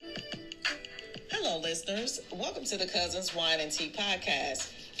listeners. Welcome to the Cousins Wine and Tea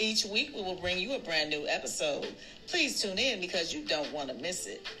podcast. Each week we will bring you a brand new episode. Please tune in because you don't want to miss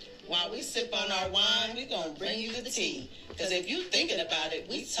it. While we sip on our wine, we're going to bring you the tea. Because if you're thinking about it,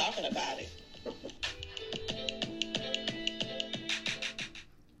 we talking about it.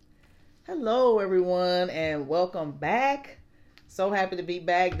 Hello, everyone, and welcome back. So happy to be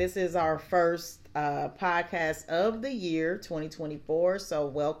back. This is our first podcast of the year 2024. So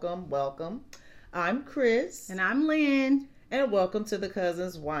welcome. I'm Chris. And I'm Lynn. And welcome to the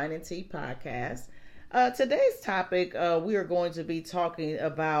Cousins Wine and Tea podcast. Today's topic, we are going to be talking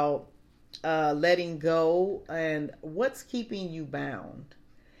about letting go and what's keeping you bound.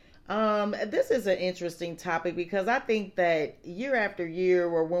 This is an interesting topic because I think that year after year,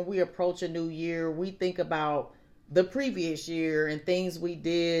 or when we approach a new year, we think about the previous year and things we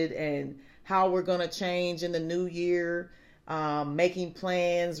did and how we're going to change in the new year, making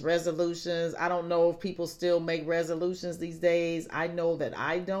plans, resolutions. I don't know if people still make resolutions these days. I know that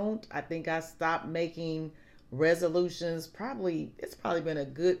I don't. I think I stopped making resolutions it's probably been a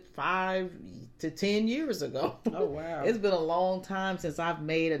good 5 to 10 years ago. Oh, wow. It's been a long time since I've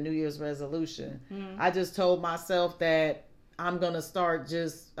made a New Year's resolution. I just told myself that I'm going to start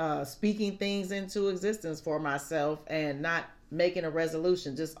just speaking things into existence for myself and not making a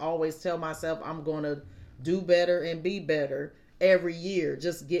resolution. Just always tell myself I'm going to do better and be better every year.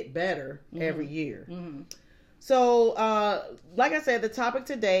 Just get better every year. So, like I said, the topic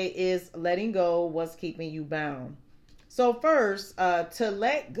today is letting go, what's keeping you bound. So first, to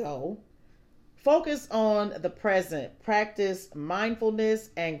let go, focus on the present. Practice mindfulness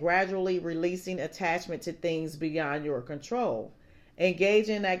and gradually releasing attachment to things beyond your control. Engage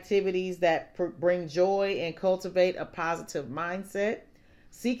in activities that bring joy and cultivate a positive mindset.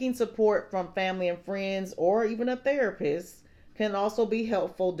 Seeking support from family and friends or even a therapist can also be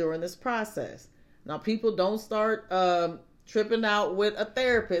helpful during this process. Now, people don't start tripping out with a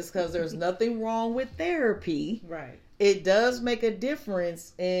therapist because there's nothing wrong with therapy. Right. It does make a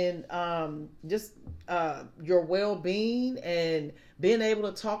difference in just your well-being and being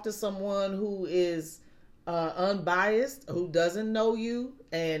able to talk to someone who is unbiased, who doesn't know you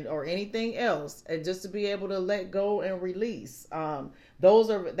or anything else, and just to be able to let go and release.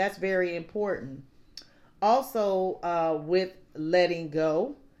 That's very important. Also, with letting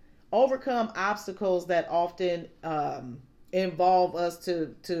go, overcome obstacles that often involve us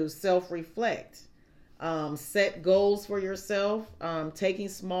to self-reflect. Set goals for yourself, taking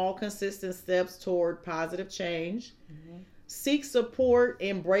small, consistent steps toward positive change. Seek support,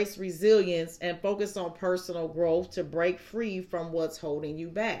 embrace resilience, and focus on personal growth to break free from what's holding you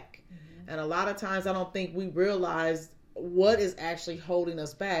back. And a lot of times I don't think we realize what is actually holding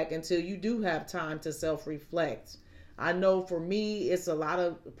us back until you do have time to self-reflect. I know for me, it's a lot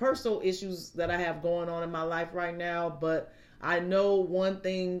of personal issues that I have going on in my life right now, but I know one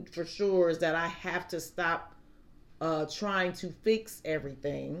thing for sure is that I have to stop trying to fix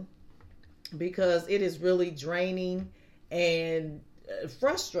everything because it is really draining and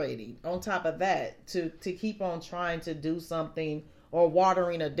frustrating on top of that to keep on trying to do something or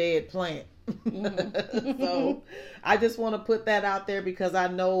watering a dead plant. So I just want to put that out there because I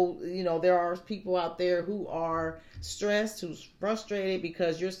know, there are people out there who are stressed, who's frustrated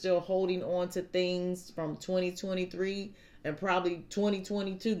because you're still holding on to things from 2023 and probably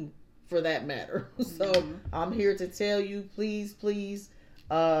 2022 for that matter. So I'm here to tell you, please,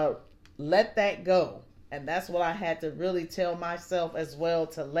 let that go. And that's what I had to really tell myself as well,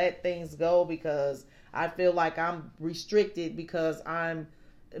 to let things go, because I feel like I'm restricted because I'm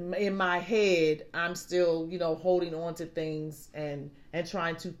in my head, I'm still, holding on to things and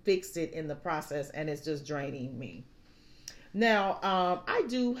trying to fix it in the process. And it's just draining me. Now, I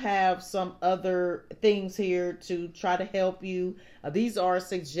do have some other things here to try to help you. These are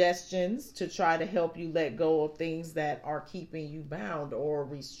suggestions to try to help you let go of things that are keeping you bound or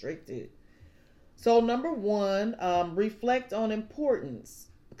restricted. So number one, reflect on importance.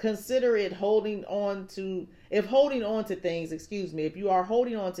 Consider it if you are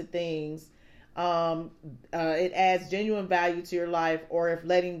holding on to things, it adds genuine value to your life, or if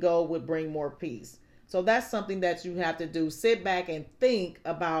letting go would bring more peace. So that's something that you have to do. Sit back and think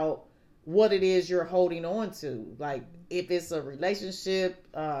about what it is you're holding on to. Like if it's a relationship,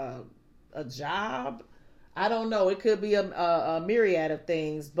 a job, I don't know. It could be a myriad of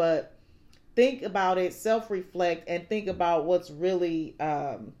things, but think about it, self-reflect, and think about what's really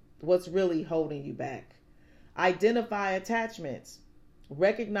holding you back. Identify attachments.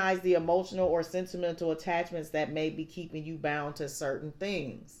 Recognize the emotional or sentimental attachments that may be keeping you bound to certain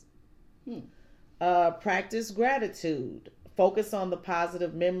things. Practice gratitude. Focus on the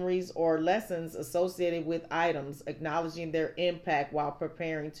positive memories or lessons associated with items, acknowledging their impact while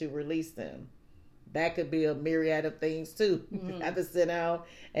preparing to release them. That could be a myriad of things too. You have to sit down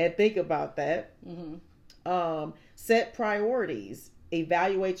and think about that. Set priorities.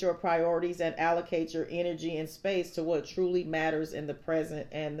 Evaluate your priorities and allocate your energy and space to what truly matters in the present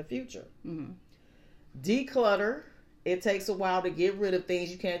and the future. Declutter. It takes a while to get rid of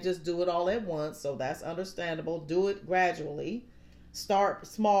things. You can't just do it all at once, so that's understandable. Do it gradually. Start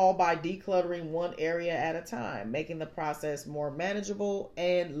small by decluttering one area at a time, making the process more manageable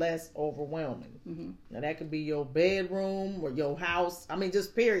and less overwhelming. Now, that could be your bedroom or your house. I mean,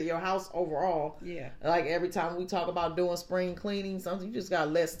 just period, your house overall. Yeah. Like every time we talk about doing spring cleaning, sometimes you just got to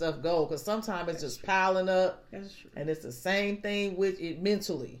let stuff go because sometimes it's just piling up. That's true. And it's the same thing with it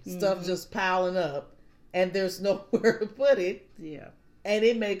mentally. Stuff just piling up. And there's nowhere to put it. Yeah. And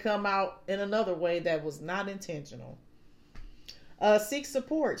it may come out in another way that was not intentional. Seek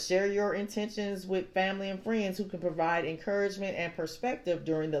support. Share your intentions with family and friends who can provide encouragement and perspective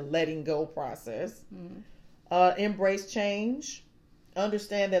during the letting go process. Embrace change.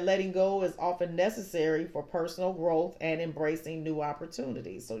 Understand that letting go is often necessary for personal growth and embracing new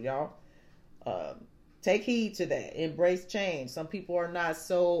opportunities. So y'all, take heed to that. Embrace change. Some people are not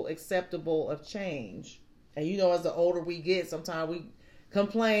so acceptable of change. And you know, as the older we get, sometimes we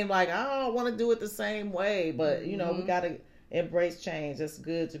complain like, I don't want to do it the same way. But, you know, we got to embrace change. It's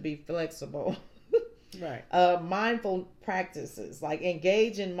good to be flexible. Right. Mindful practices, like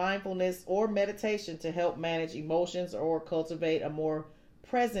engage in mindfulness or meditation to help manage emotions or cultivate a more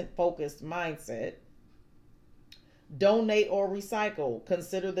present-focused mindset. Donate or recycle.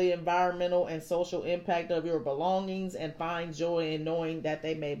 Consider the environmental and social impact of your belongings and find joy in knowing that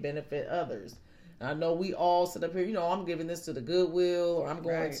they may benefit others. I know we all sit up here, you know, I'm giving this to the Goodwill or I'm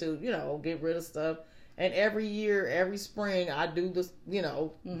going to, you know, get rid of stuff. And every year, every spring, I do this, you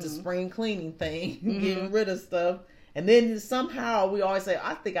know, the spring cleaning thing, getting rid of stuff. And then somehow we always say,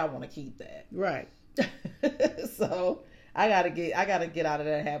 I think I want to keep that. Right. So I gotta get out of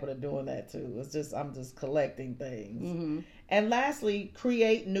that habit of doing that too. It's just, I'm just collecting things. And lastly,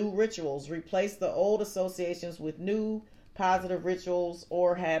 create new rituals. Replace the old associations with new positive rituals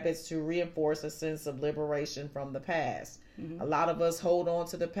or habits to reinforce a sense of liberation from the past. A lot of us hold on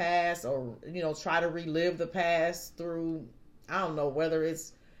to the past or, you know, try to relive the past through, I don't know, whether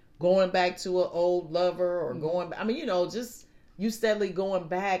it's going back to an old lover or going, I mean, you know, just you steadily going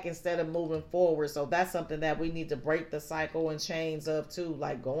back instead of moving forward. So that's something that we need to break the cycle and chains of too,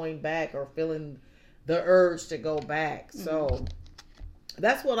 like going back or feeling the urge to go back. So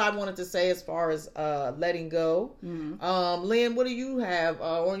that's what I wanted to say as far as letting go. Lynn, what do you have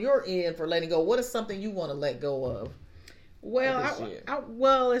on your end for letting go? What is something you want to let go of?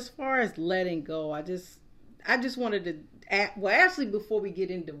 Well, as far as letting go, I just wanted to actually, before we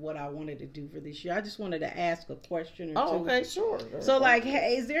get into what I wanted to do for this year, I just wanted to ask a question or two. Okay, sure. So, like,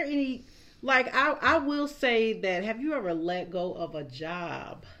 hey, is there any, like, I will say that, have you ever let go of a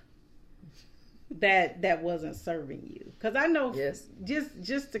job that wasn't serving you? Because I know,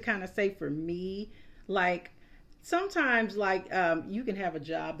 just to kind of say for me, like, sometimes, like, you can have a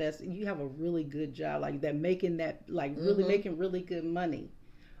job you have a really good job, like that, making that, like, really making really good money.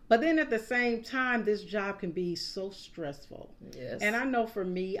 But then at the same time, this job can be so stressful. Yes. And I know for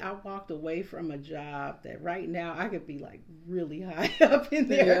me, I walked away from a job that right now I could be like really high up in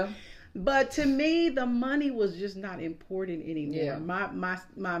there. Yeah. But to me, the money was just not important anymore. Yeah.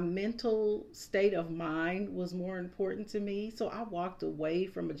 My mental state of mind was more important to me. So I walked away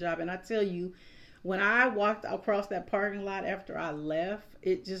from a job. And I tell you, when I walked across that parking lot after I left,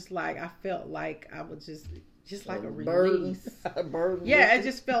 it just like, I felt like I was just like a release. Burden. Yeah, it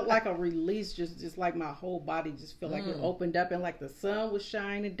just felt like a release. Just like my whole body just felt like it opened up, and like the sun was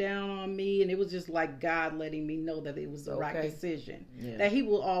shining down on me, and it was just like God letting me know that it was the right decision. Yeah. That He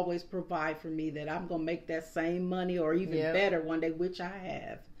will always provide for me. That I'm gonna make that same money or even better one day, which I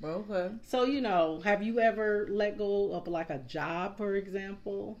have. Okay. So have you ever let go of like a job, for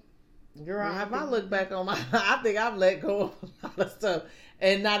example? Girl, if I look back on I think I've let go of a lot of stuff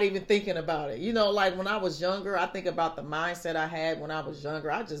and not even thinking about it. You know, like when I was younger, I think about the mindset I had when I was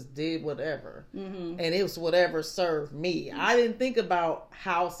younger. I just did whatever. And it was whatever served me. I didn't think about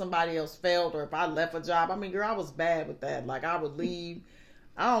how somebody else felt or if I left a job. I mean, girl, I was bad with that. Like, I would leave.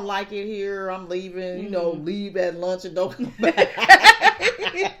 I don't like it here. I'm leaving. You know, leave at lunch and don't come back.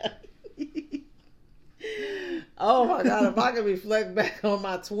 Oh my God, if I could reflect back on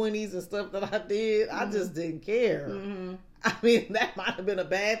my 20s and stuff that I did, I just didn't care. I mean, that might have been a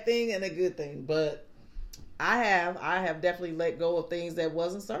bad thing and a good thing, but I have definitely let go of things that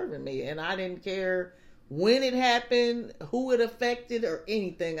wasn't serving me, and I didn't care when it happened, who it affected, or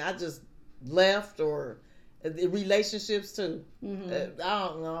anything. I just left, or relationships too. I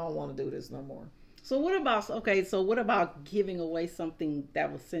don't want to do this no more. So what about giving away something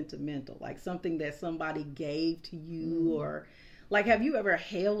that was sentimental, like something that somebody gave to you, or like, have you ever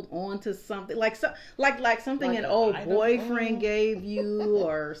held on to something like something an old boyfriend gave you,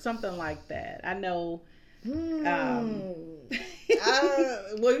 or something like that? I know.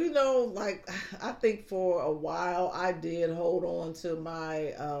 Well, like, I think for a while I did hold on to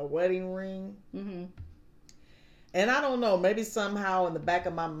my wedding ring. And I don't know, maybe somehow in the back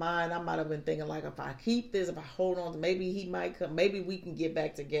of my mind, I might have been thinking, like, if I keep this, if I hold on to, maybe he might come, maybe we can get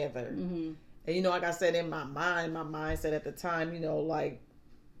back together. And, you know, like I said, in my mindset at the time, you know, like,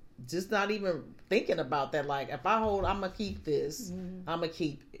 just not even thinking about that. Like, if I'm going to keep this, I'm going to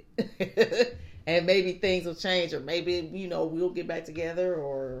keep it. And maybe things will change, or maybe, you know, we'll get back together,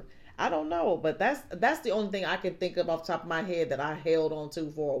 or I don't know. But that's the only thing I can think of off the top of my head that I held on to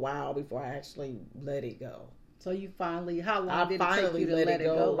for a while before I actually let it go. So you finally, how long did it take you to let it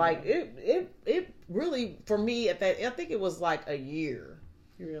go? Like, it really, for me, I think it was like a year.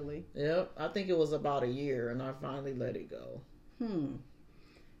 Really? Yep. I think it was about a year, and I finally let it go.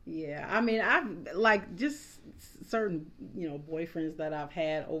 Yeah. I mean, I've, like, just certain, you know, boyfriends that I've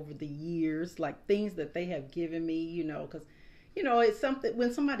had over the years, like things that they have given me, you know, because, you know, it's something,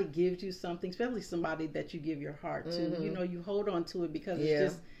 when somebody gives you something, especially somebody that you give your heart to, you know, you hold on to it because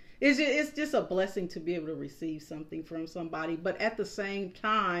it's just a blessing to be able to receive something from somebody. But at the same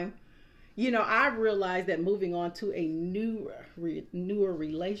time, you know, I realized that moving on to a newer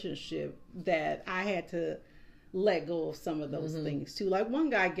relationship, that I had to let go of some of those things too. Like, one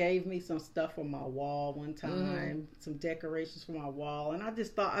guy gave me some stuff on my wall one time, some decorations for my wall, and I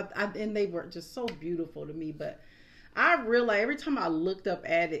just thought, and they were just so beautiful to me. But I realized every time I looked up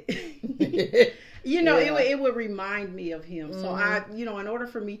at it, you know, it would remind me of him. So I, you know, in order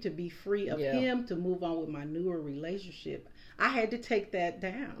for me to be free of him, to move on with my newer relationship, I had to take that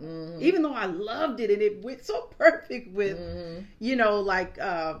down. Even though I loved it and it went so perfect with, you know, like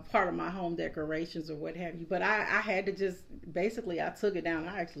part of my home decorations or what have you. But I had to just, basically, I took it down.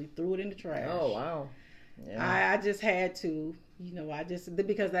 I actually threw it in the trash. Oh, wow. Yeah. I just had to, you know,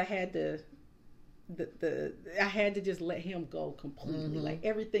 because I had to, I had to just let him go completely. Like,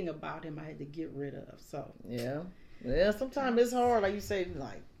 everything about him I had to get rid of. So yeah, sometimes it's hard, like you say,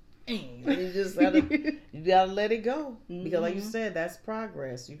 like, you just gotta let it go, because like you said, that's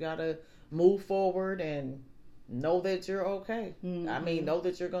progress. You gotta move forward and know that you're okay. I mean, know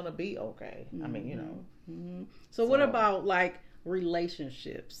that you're gonna be okay. I mean, you know. So what about, like,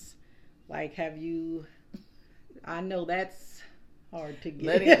 relationships? Like, have you, I know that's hard to get.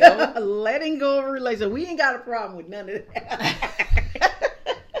 Letting go? Letting go of a relationship. We ain't got a problem with none of that.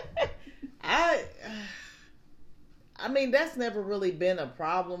 I mean, that's never really been a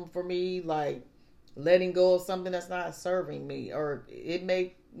problem for me, like letting go of something that's not serving me. Or it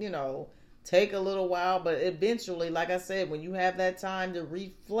may, you know, take a little while, but eventually, like I said, when you have that time to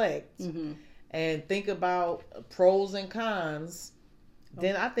reflect and think about pros and cons,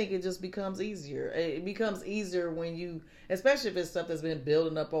 then I think it just becomes easier. It becomes easier when you, especially if it's stuff that's been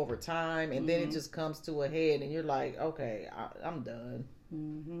building up over time, and then it just comes to a head and you're like, okay, I'm done.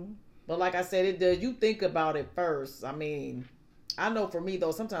 But like I said, it does. You think about it first. I mean, I know for me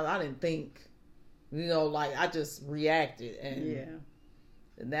though, sometimes I didn't think, you know, like I just reacted,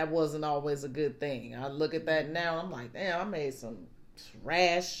 and that wasn't always a good thing. I look at that now, and I'm like, damn, I made some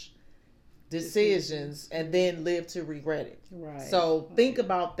rash decisions and then live to regret it. Right. So think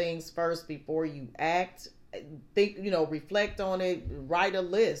about things first before you act. Think, you know, reflect on it. Write a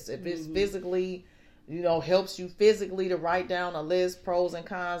list if it's physically, you know, helps you physically to write down a list, pros and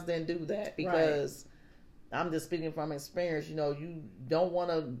cons, then do that, because I'm just speaking from experience. You know, you don't want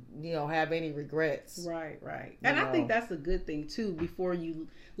to, you know, have any regrets. Right. And I think that's a good thing too. Before you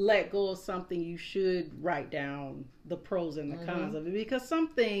let go of something, you should write down the pros and the cons of it, because some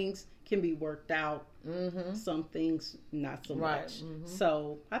things can be worked out. Some things not so much.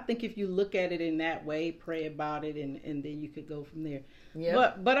 So I think if you look at it in that way, pray about it, and then you could go from there.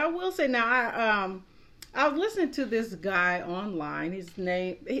 But I will say now, I was listening to this guy online. His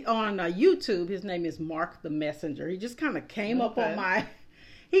name on YouTube. His name is Mark the Messenger. He just kind of came up on my.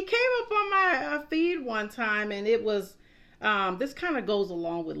 He came up on my feed one time, and it was. This kind of goes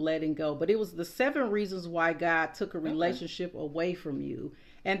along with letting go, but it was the 7 reasons why God took a relationship away from you,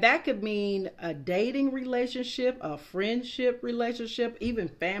 and that could mean a dating relationship, a friendship relationship, even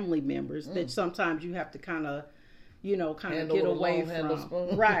family members that sometimes you have to kind of, kind of get away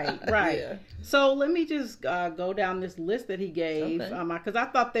from. Right. Yeah. So let me just go down this list that he gave, because I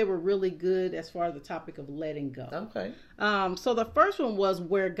thought they were really good as far as the topic of letting go. Okay. So the first one was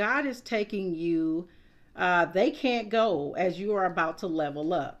where God is taking you, they can't go as you are about to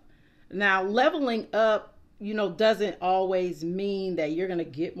level up. Now, leveling up, doesn't always mean that you're going to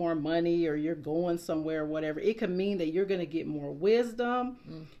get more money or you're going somewhere or whatever. It could mean that you're going to get more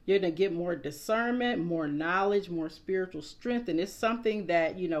wisdom, you're going to get more discernment, more knowledge, more spiritual strength. And it's something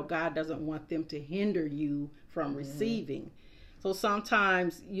that, God doesn't want them to hinder you from receiving. So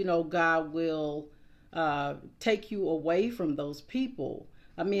sometimes, God will take you away from those people.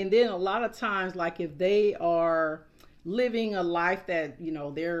 I mean, then a lot of times, like if they are living a life that,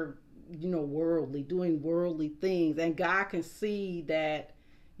 they're worldly, doing worldly things, and God can see that,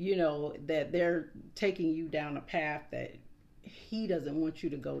 that they're taking you down a path that he doesn't want you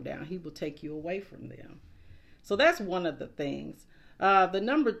to go down. He will take you away from them. So that's one of the things. The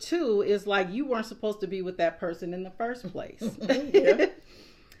number two is like you weren't supposed to be with that person in the first place.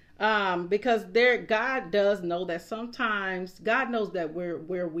 Because God does know that sometimes God knows that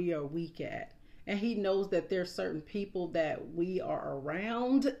where we are weak at, and he knows that there's certain people that we are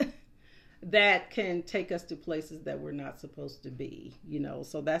around that can take us to places that we're not supposed to be,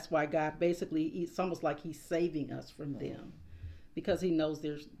 so that's why God basically, it's almost like he's saving us from them, because he knows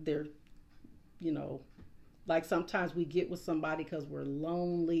they're like sometimes we get with somebody because we're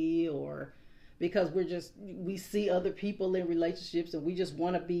lonely, or because we see other people in relationships and we just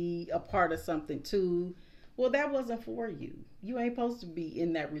want to be a part of something too. Well, that wasn't for you. You ain't supposed to be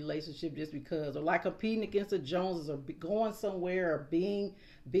in that relationship just because, or like competing against the Joneses, or going somewhere, or being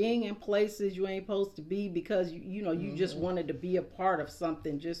in places you ain't supposed to be because you just wanted to be a part of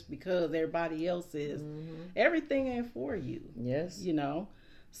something just because everybody else is. Everything ain't for you. Yes.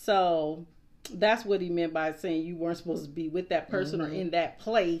 So that's what he meant by saying you weren't supposed to be with that person or in that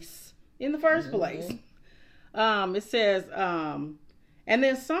place in the first place. It says, and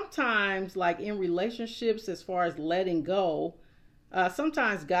then sometimes, like in relationships, as far as letting go,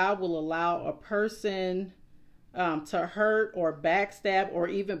 sometimes God will allow a person to hurt or backstab or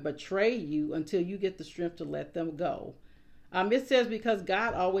even betray you until you get the strength to let them go. It says because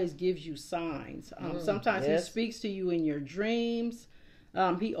God always gives you signs. Sometimes he speaks to you in your dreams.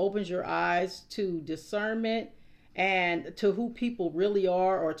 He opens your eyes to discernment and to who people really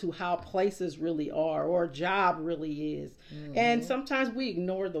are, or to how places really are, or a job really is. And sometimes we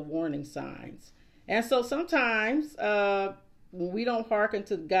ignore the warning signs. And so sometimes when we don't hearken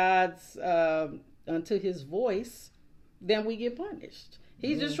to God's, unto his voice, then we get punished.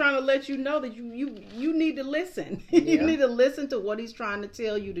 He's just trying to let you know that you need to listen. You need to listen to what he's trying to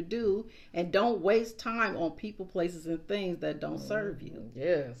tell you to do, and don't waste time on people, places, and things that don't serve you.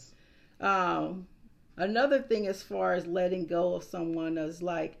 Yes. Another thing as far as letting go of someone is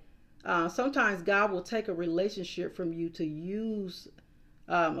like, sometimes God will take a relationship from you to use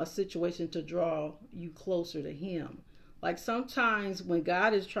a situation to draw you closer to him. Like sometimes when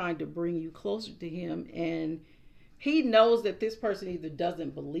God is trying to bring you closer to him, and he knows that this person either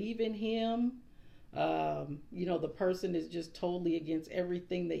doesn't believe in him, the person is just totally against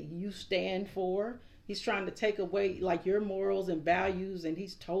everything that you stand for. He's trying to take away like your morals and values, and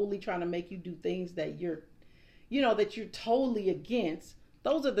he's totally trying to make you do things that you're totally against.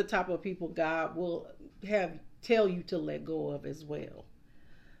 Those are the type of people God will tell you to let go of as well.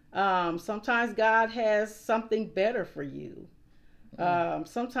 Sometimes God has something better for you.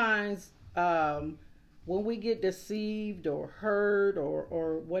 Sometimes when we get deceived or hurt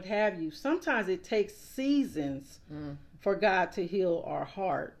or what have you, sometimes it takes seasons for God to heal our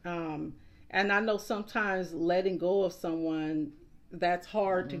heart. And I know sometimes letting go of someone, that's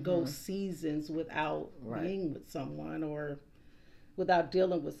hard to go seasons without being with someone or without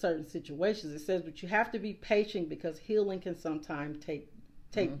dealing with certain situations. It says, but you have to be patient because healing can sometimes take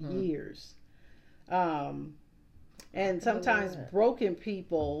years. And sometimes broken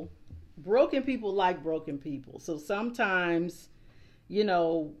people like broken people. So sometimes,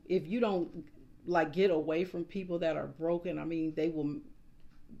 if you don't like get away from people that are broken, I mean, they will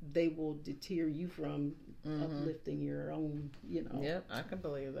deter you from uplifting your own, Yep, I can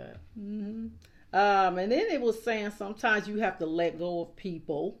believe that. And then it was saying sometimes you have to let go of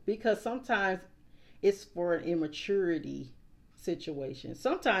people because sometimes it's for an immaturity situation.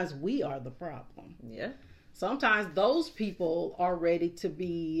 Sometimes we are the problem. Yeah. Sometimes those people are ready to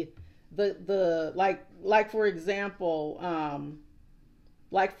be the like for example,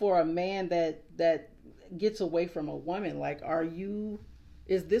 like for a man that gets away from a woman, like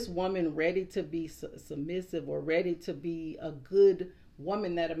is this woman ready to be submissive or ready to be a good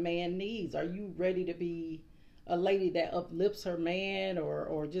woman that a man needs? Are you ready to be a lady that uplifts her man,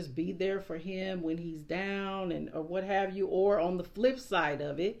 or just be there for him when he's down, and or what have you. Or on the flip side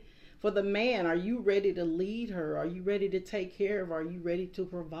of it, for the man, are you ready to lead her? Are you ready to take care of her? Are you ready to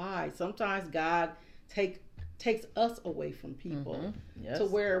provide? Sometimes God takes us away from people to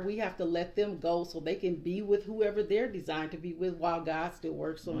where we have to let them go so they can be with whoever they're designed to be with while God still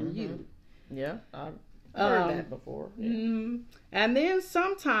works on you. Yeah, I've heard that before. Yeah. And then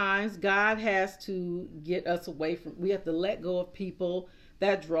sometimes God has to get us away from, we have to let go of people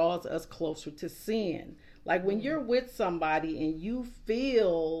that draws us closer to sin. Like when you're with somebody and you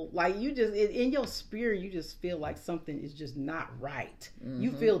feel like you just, in your spirit, you just feel like something is just not right.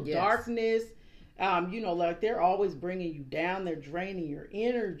 You feel darkness. Like they're always bringing you down. They're draining your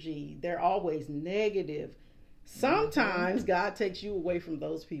energy. They're always negative. Sometimes God takes you away from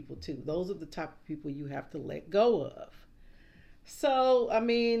those people too. Those are the type of people you have to let go of. So, I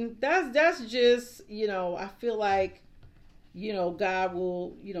mean, that's just, I feel like, God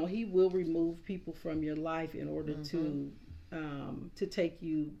will, he will remove people from your life in order to take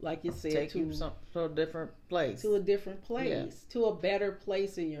you, like you said, to a different place. To a different place, to a better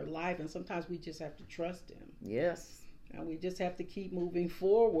place in your life. And sometimes we just have to trust him. Yes. And we just have to keep moving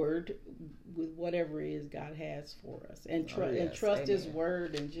forward with whatever it is God has for us, and trust his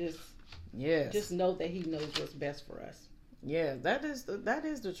word, and just know that he knows what's best for us. Yeah, that is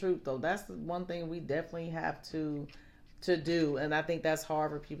the truth, though. That's the one thing we definitely have to do, and I think that's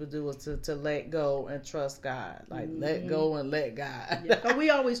hard for people to do, is to let go and trust God. Like let go and let God. But we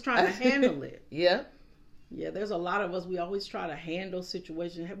always try to handle it. Yeah, there's a lot of us, we always try to handle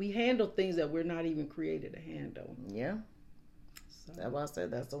situations. We handle things that we're not even created to handle. Yeah. So that's why I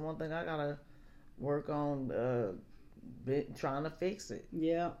said that's the one thing I gotta work on, trying to fix it.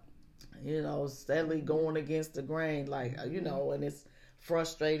 Yeah. Steadily going against the grain, like, and it's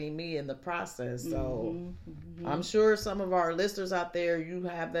frustrating me in the process. So I'm sure some of our listeners out there, you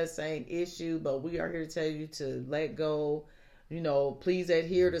have that same issue, but we are here to tell you to let go. Please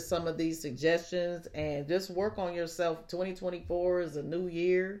adhere to some of these suggestions and just work on yourself. 2024 is a new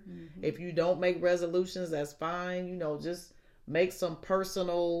year. If you don't make resolutions, that's fine. Just make some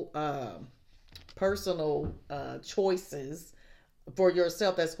personal choices for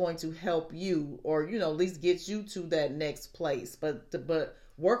yourself that's going to help you, or at least get you to that next place. But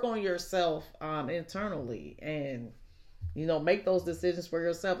work on yourself internally, and make those decisions for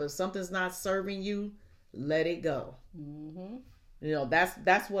yourself. If something's not serving you, let it go.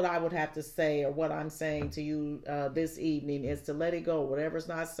 That's what I would have to say, or what I'm saying to you this evening, is to let it go. Whatever's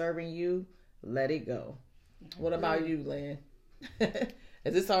not serving you, let it go. What about you, Lynn?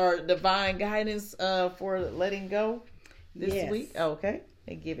 Is this our divine guidance for letting go this week? Okay,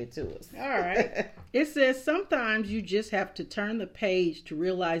 and give it to us. All right. It says, sometimes you just have to turn the page to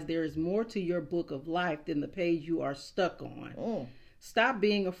realize there is more to your book of life than the page you are stuck on. Stop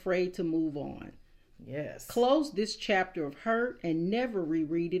being afraid to move on. Yes. Close this chapter of hurt and never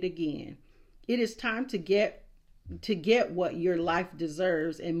reread it again. It is time to get what your life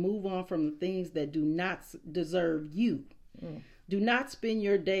deserves and move on from the things that do not deserve you. Do not spend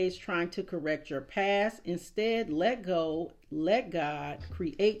your days trying to correct your past. Instead, let go, let God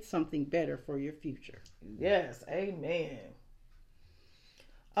create something better for your future. Yes, amen.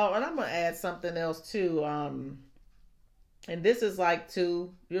 Oh, and I'm going to add something else too. And this is like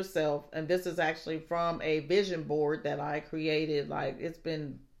to yourself, and this is actually from a vision board that I created. Like, it's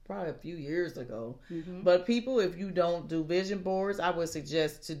been probably a few years ago. But people, if you don't do vision boards, I would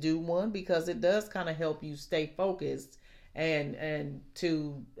suggest to do one, because it does kind of help you stay focused and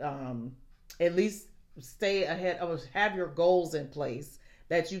to at least stay ahead of, have your goals in place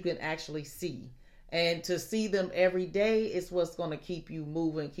that you can actually see. And to see them every day is what's going to keep you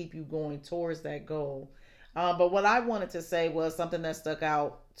moving, keep you going towards that goal. But what I wanted to say was something that stuck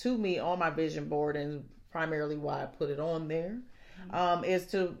out to me on my vision board, and primarily why I put it on there, is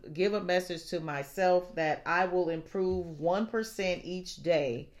to give a message to myself that I will improve 1% each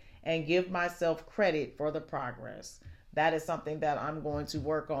day and give myself credit for the progress. That is something that I'm going to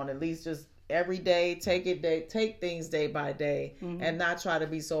work on, at least just every day. Take things day by day, and not try to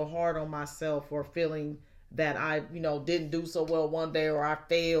be so hard on myself for feeling that I, didn't do so well one day, or I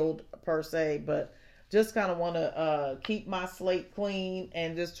failed per se, but just kind of want to keep my slate clean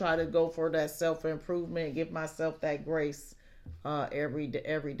and just try to go for that self-improvement, give myself that grace every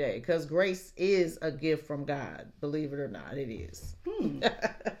day. Because grace is a gift from God. Believe it or not, it is.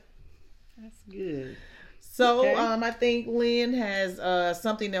 That's good. So okay. I think Lynn has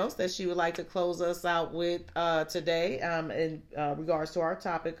something else that she would like to close us out with today in regards to our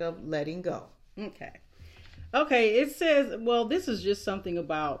topic of letting go. Okay. It says, well, this is just something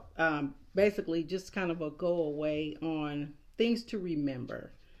about basically just kind of a go away on things to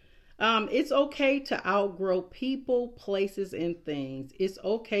remember. It's okay to outgrow people, places, and things. It's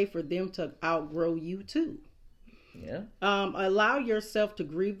okay for them to outgrow you too. Yeah. Allow yourself to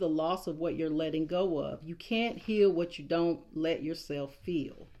grieve the loss of what you're letting go of. You can't heal what you don't let yourself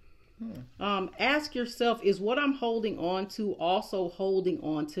feel. Ask yourself, is what I'm holding on to also holding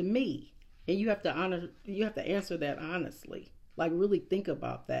on to me? And you have to answer that honestly. Like, really think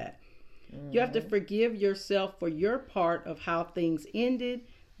about that. You have to forgive yourself for your part of how things ended,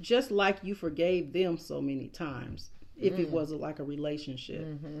 just like you forgave them so many times, if it was like a relationship.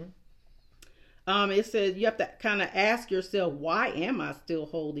 It says you have to kind of ask yourself, why am I still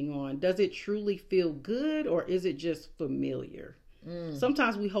holding on? Does it truly feel good, or is it just familiar?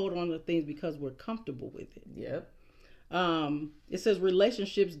 Sometimes we hold on to things because we're comfortable with it. Yep. It says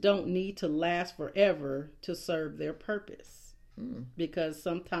relationships don't need to last forever to serve their purpose. Because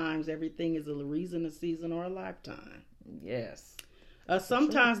sometimes everything is a reason, a season, or a lifetime. Yes.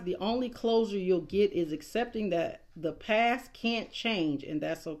 Sometimes the only closure you'll get is accepting that the past can't change, and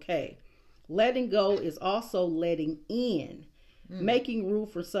that's okay. Letting go is also letting in. Making room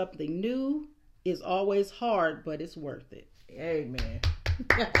for something new is always hard, but it's worth it. Amen.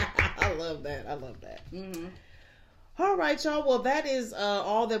 I love that. All right, y'all. Well, that is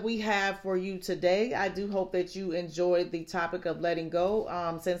all that we have for you today. I do hope that you enjoyed the topic of letting go.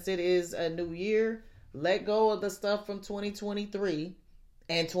 Since it is a new year, let go of the stuff from 2023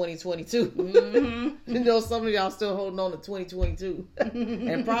 and 2022. You know, some of y'all still holding on to 2022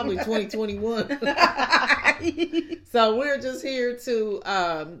 and probably 2021. So we're just here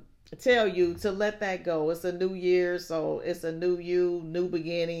to tell you to let that go. It's a new year, so it's a new you, new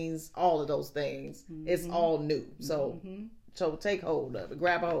beginnings, all of those things. It's all new. So take hold of it.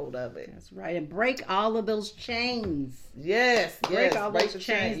 Grab a hold of it. That's right. And break all of those chains. Yes. Break all those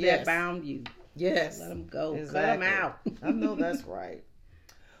chains that bound you. Yes. Let them go. Exactly. Cut them out. I know that's right.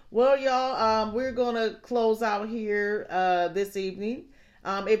 Well, y'all, we're going to close out here this evening.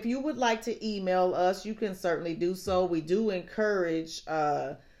 If you would like to email us, you can certainly do so. We do encourage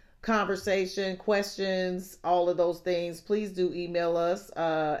conversation, questions, all of those things. Please do email us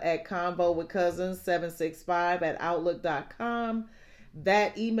at convowithcousins765@outlook.com.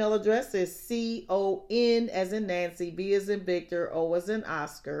 That email address is CON as in Nancy, V as in Victor, O as in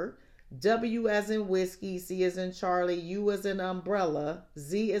Oscar, W as in Whiskey, C as in Charlie, U as in Umbrella,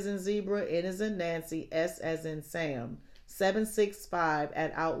 Z as in Zebra, N as in Nancy, S as in Sam,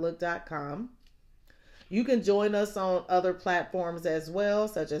 765@outlook.com. You can join us on other platforms as well,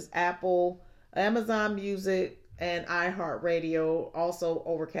 such as Apple, Amazon Music, and iHeartRadio. Also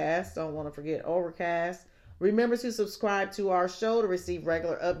Overcast. Don't want to forget Overcast. Remember to subscribe to our show to receive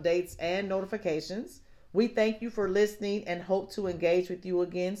regular updates and notifications. We thank you for listening and hope to engage with you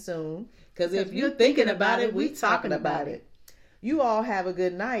again soon. Because if you're thinking about it, we're talking about it. You all have a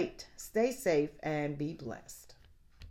good night. Stay safe and be blessed.